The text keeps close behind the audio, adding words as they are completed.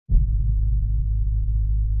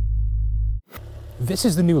This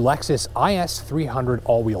is the new Lexus IS 300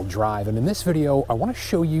 all-wheel drive, and in this video I want to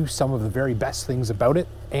show you some of the very best things about it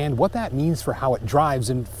and what that means for how it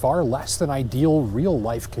drives in far less than ideal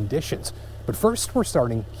real-life conditions. But first, we're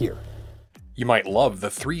starting here. You might love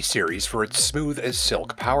the 3 Series for its smooth as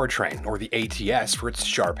silk powertrain, or the ATS for its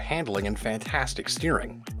sharp handling and fantastic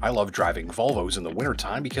steering. I love driving Volvos in the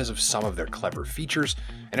wintertime because of some of their clever features,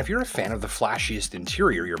 and if you're a fan of the flashiest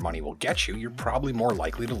interior your money will get you, you're probably more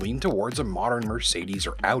likely to lean towards a modern Mercedes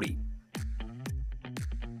or Audi.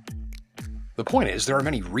 The point is, there are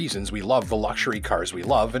many reasons we love the luxury cars we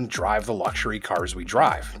love and drive the luxury cars we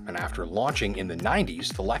drive, and after launching in the 90s,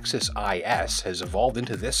 the Lexus IS has evolved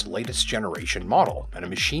into this latest generation model, and a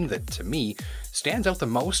machine that, to me, stands out the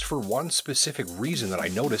most for one specific reason that I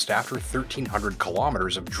noticed after 1,300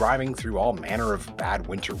 kilometers of driving through all manner of bad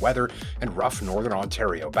winter weather and rough northern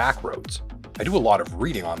Ontario backroads. I do a lot of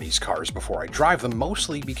reading on these cars before I drive them,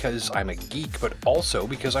 mostly because I'm a geek, but also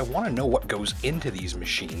because I want to know what goes into these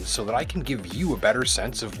machines so that I can give you a better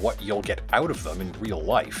sense of what you'll get out of them in real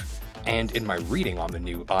life. And in my reading on the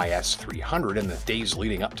new IS 300 in the days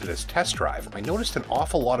leading up to this test drive, I noticed an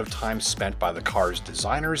awful lot of time spent by the car's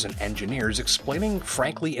designers and engineers explaining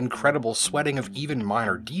frankly incredible sweating of even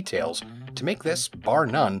minor details to make this, bar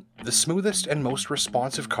none, the smoothest and most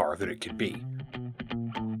responsive car that it could be.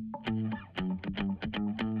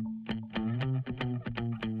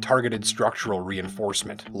 Targeted structural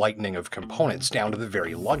reinforcement, lightening of components down to the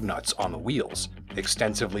very lug nuts on the wheels,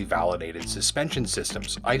 extensively validated suspension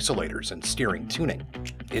systems, isolators, and steering tuning.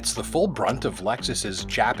 It's the full brunt of Lexus's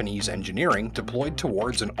Japanese engineering deployed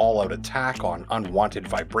towards an all-out attack on unwanted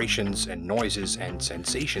vibrations and noises and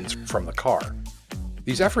sensations from the car.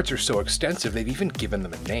 These efforts are so extensive they've even given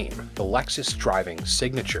them a name, the Lexus Driving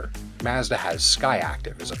Signature. Mazda has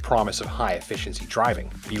Skyactiv as a promise of high-efficiency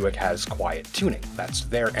driving. Buick has Quiet Tuning, that's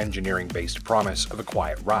their engineering-based promise of a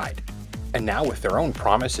quiet ride. And now with their own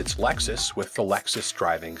promise, it's Lexus with the Lexus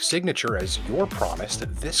Driving Signature as your promise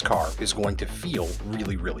that this car is going to feel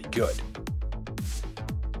really, really good.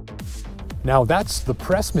 Now that's the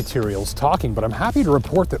press materials talking, but I'm happy to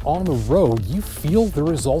report that on the road you feel the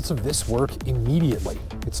results of this work immediately.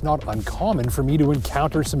 It's not uncommon for me to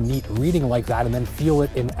encounter some neat reading like that and then feel it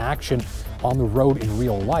in action on the road in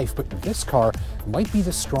real life, but this car might be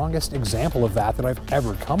the strongest example of that I've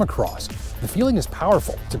ever come across. The feeling is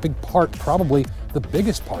powerful. It's a big part, probably the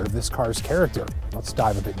biggest part of this car's character. Let's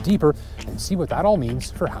dive a bit deeper and see what that all means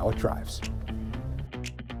for how it drives.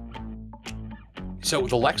 So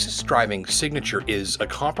the Lexus Driving Signature is a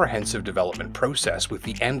comprehensive development process with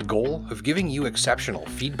the end goal of giving you exceptional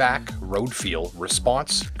feedback, road feel,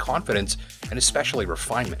 response, confidence, and especially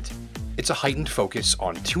refinement. It's a heightened focus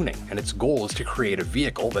on tuning, and its goal is to create a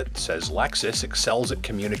vehicle that, says Lexus, excels at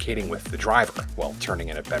communicating with the driver while turning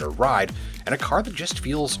in a better ride, and a car that just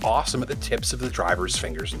feels awesome at the tips of the driver's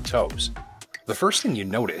fingers and toes. The first thing you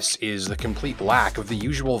notice is the complete lack of the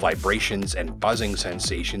usual vibrations and buzzing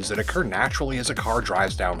sensations that occur naturally as a car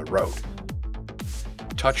drives down the road.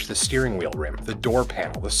 Touch the steering wheel rim, the door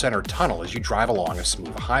panel, the center tunnel as you drive along a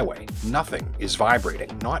smooth highway. Nothing is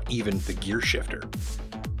vibrating, not even the gear shifter.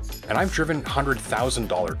 And I've driven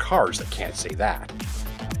 $100,000 cars that can't say that.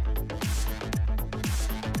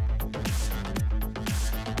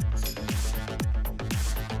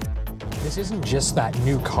 This isn't just that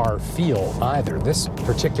new car feel either. This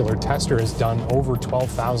particular tester has done over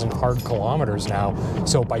 12,000 hard kilometers now,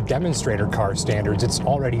 so by demonstrator car standards, it's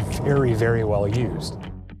already very, very well used.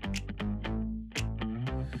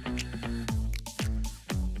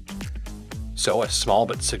 So a small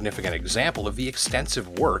but significant example of the extensive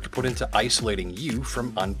work put into isolating you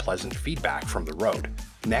from unpleasant feedback from the road.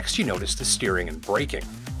 Next, you notice the steering and braking.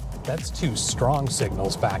 That's 2 strong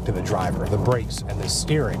signals back to the driver, the brakes and the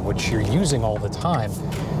steering, which you're using all the time.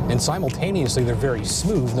 And simultaneously, they're very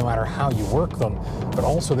smooth no matter how you work them, but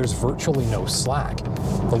also there's virtually no slack.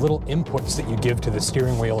 The little inputs that you give to the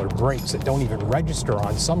steering wheel or brakes that don't even register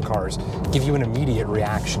on some cars give you an immediate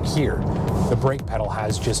reaction here. The brake pedal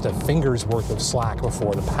has just a finger's worth of slack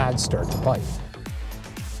before the pads start to bite.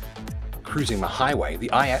 Cruising the highway, the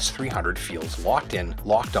IS 300 feels locked in,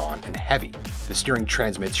 locked on, and heavy. The steering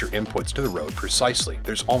transmits your inputs to the road precisely.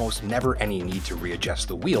 There's almost never any need to readjust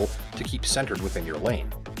the wheel to keep centered within your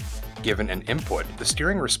lane. Given an input, the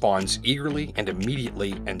steering responds eagerly and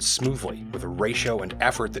immediately and smoothly, with a ratio and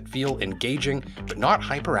effort that feel engaging but not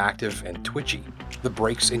hyperactive and twitchy. The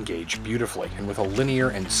brakes engage beautifully and with a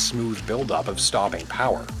linear and smooth buildup of stopping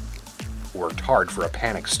power. Worked hard for a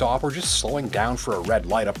panic stop or just slowing down for a red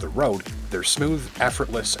light up the road, they're smooth,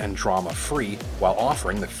 effortless, and drama-free while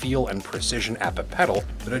offering the feel and precision at the pedal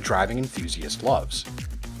that a driving enthusiast loves.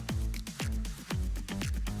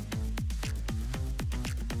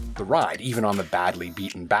 The ride, even on the badly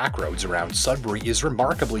beaten back roads around Sudbury, is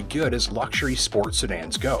remarkably good as luxury sports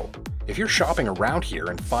sedans go. If you're shopping around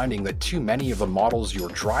here and finding that too many of the models you're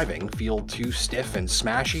driving feel too stiff and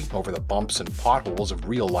smashy over the bumps and potholes of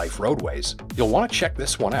real-life roadways, you'll want to check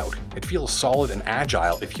this one out. It feels solid and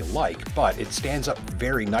agile if you like, but it stands up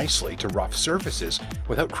very nicely to rough surfaces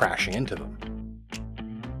without crashing into them.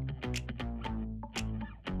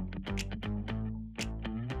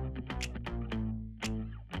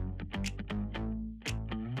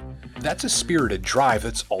 That's a spirited drive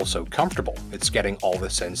that's also comfortable. It's getting all the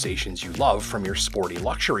sensations you love from your sporty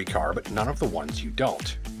luxury car, but none of the ones you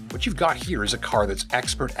don't. What you've got here is a car that's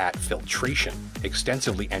expert at filtration,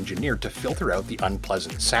 extensively engineered to filter out the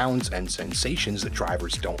unpleasant sounds and sensations that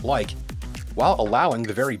drivers don't like, while allowing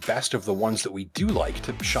the very best of the ones that we do like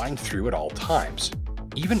to shine through at all times.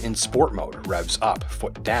 Even in sport mode, revs up,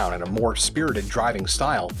 foot down, and a more spirited driving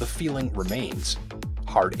style, the feeling remains.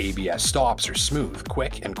 Hard ABS stops are smooth,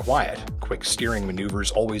 quick, and quiet. Quick steering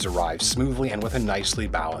maneuvers always arrive smoothly and with a nicely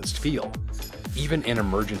balanced feel. Even in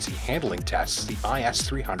emergency handling tests, the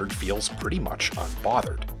IS300 feels pretty much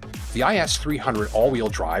unbothered. The IS300 all-wheel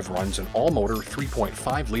drive runs an all-motor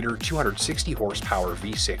 3.5-liter 260 horsepower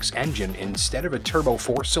V6 engine instead of a turbo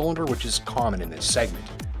 4-cylinder, which is common in this segment.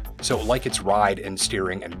 So like its ride and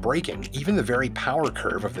steering and braking, even the very power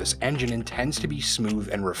curve of this engine intends to be smooth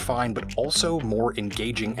and refined, but also more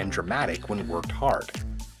engaging and dramatic when worked hard.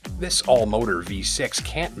 This all-motor V6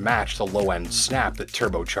 can't match the low-end snap that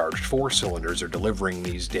turbocharged 4-cylinders are delivering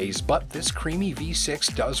these days, but this creamy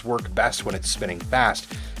V6 does work best when it's spinning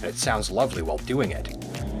fast, and it sounds lovely while doing it.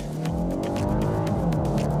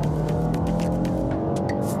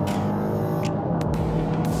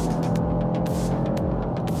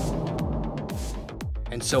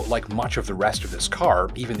 And so, like much of the rest of this car,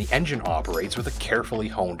 even the engine operates with a carefully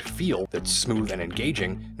honed feel that's smooth and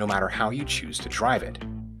engaging no matter how you choose to drive it.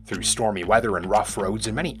 Through stormy weather and rough roads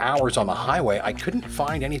and many hours on the highway, I couldn't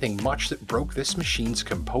find anything much that broke this machine's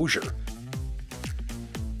composure.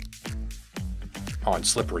 On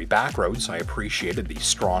slippery back roads, I appreciated the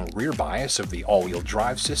strong rear bias of the all-wheel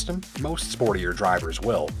drive system. Most sportier drivers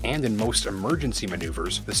will, and in most emergency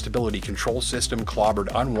maneuvers, the stability control system clobbered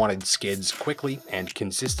unwanted skids quickly and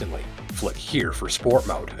consistently. Flick here for sport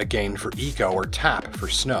mode, again for eco, or tap for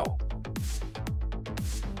snow.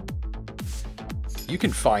 You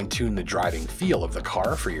can fine-tune the driving feel of the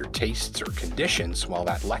car for your tastes or conditions, while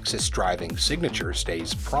that Lexus driving signature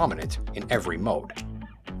stays prominent in every mode.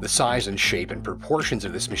 The size and shape and proportions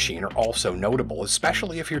of this machine are also notable,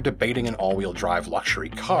 especially if you're debating an all-wheel drive luxury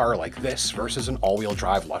car like this versus an all-wheel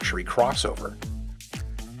drive luxury crossover.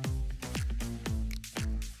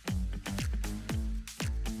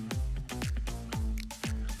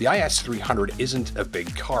 The IS300 isn't a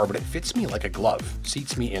big car, but it fits me like a glove,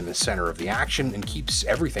 seats me in the center of the action, and keeps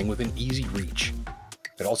everything within easy reach.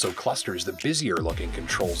 It also clusters the busier-looking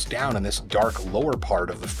controls down in this dark lower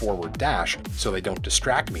part of the forward dash so they don't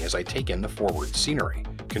distract me as I take in the forward scenery.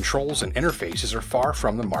 Controls and interfaces are far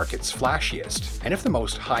from the market's flashiest, and if the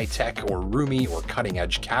most high-tech or roomy or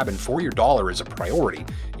cutting-edge cabin for your dollar is a priority,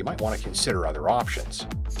 you might want to consider other options.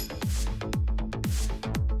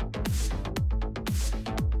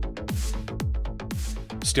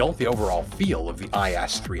 Still, the overall feel of the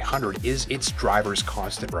IS300 is its driver's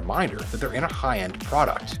constant reminder that they're in a high-end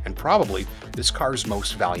product, and probably this car's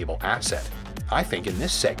most valuable asset. I think in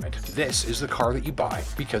this segment, this is the car that you buy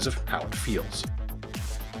because of how it feels.